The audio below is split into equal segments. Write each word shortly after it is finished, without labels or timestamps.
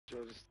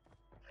Just...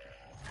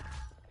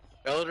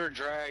 Elder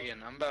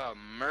Dragon, I'm about to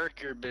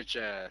murk your bitch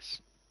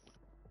ass.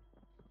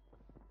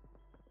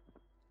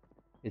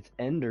 It's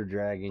Ender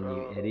Dragon,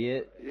 you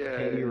idiot. Yeah,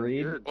 Can't you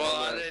read? Well,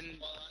 I didn't.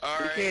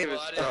 Alright,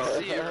 well, I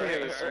didn't see it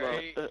right,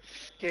 alright?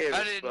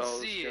 I didn't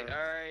see it,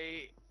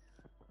 alright?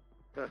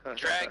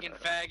 Dragon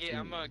faggot,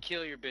 I'm gonna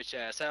kill your bitch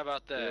ass. How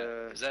about that?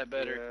 Yeah, Is that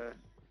better?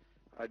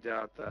 Yeah, I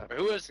doubt that.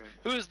 Or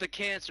who is the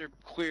cancer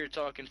queer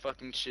talking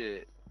fucking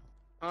shit?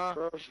 Huh?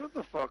 Bro, shut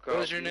the fuck up. What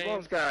was your name?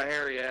 Mom's got a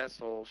hairy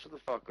asshole. Shut the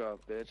fuck up,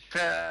 bitch.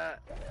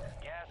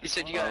 You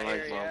said you got a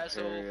hairy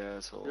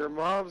asshole? Your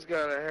mom's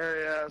got a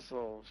hairy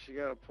asshole. She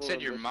gotta pull. You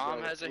said your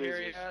mom has a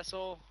hairy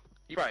asshole?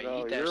 You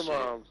probably eat that your shit.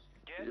 Mom.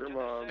 Your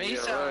mom. Man, you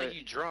sound like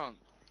you drunk.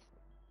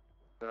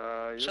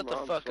 Your Shut the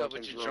mom's fuck up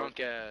with your drunk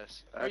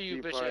ass. Where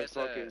you bitch ass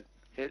fucking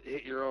at?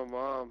 hit your own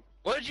mom.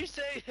 What'd you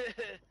say?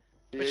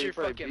 Yeah, With your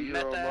fucking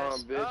meth ass.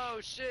 Mom, bitch. Oh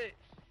shit.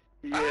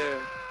 Yeah.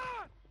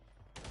 Ah!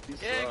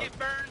 Yeah, get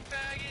burned,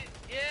 faggot.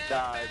 Yeah,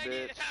 Die,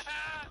 faggot. bitch.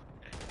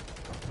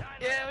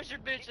 Yeah, what's your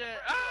bitch ass?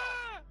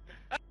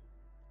 Ah!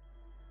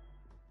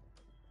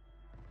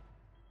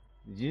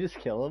 Did you just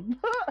kill him?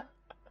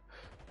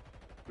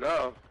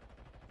 No.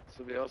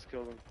 Somebody else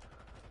killed him.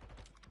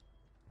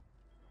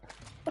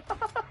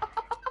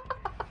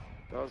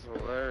 That was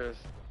hilarious.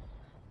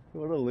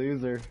 What a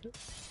loser.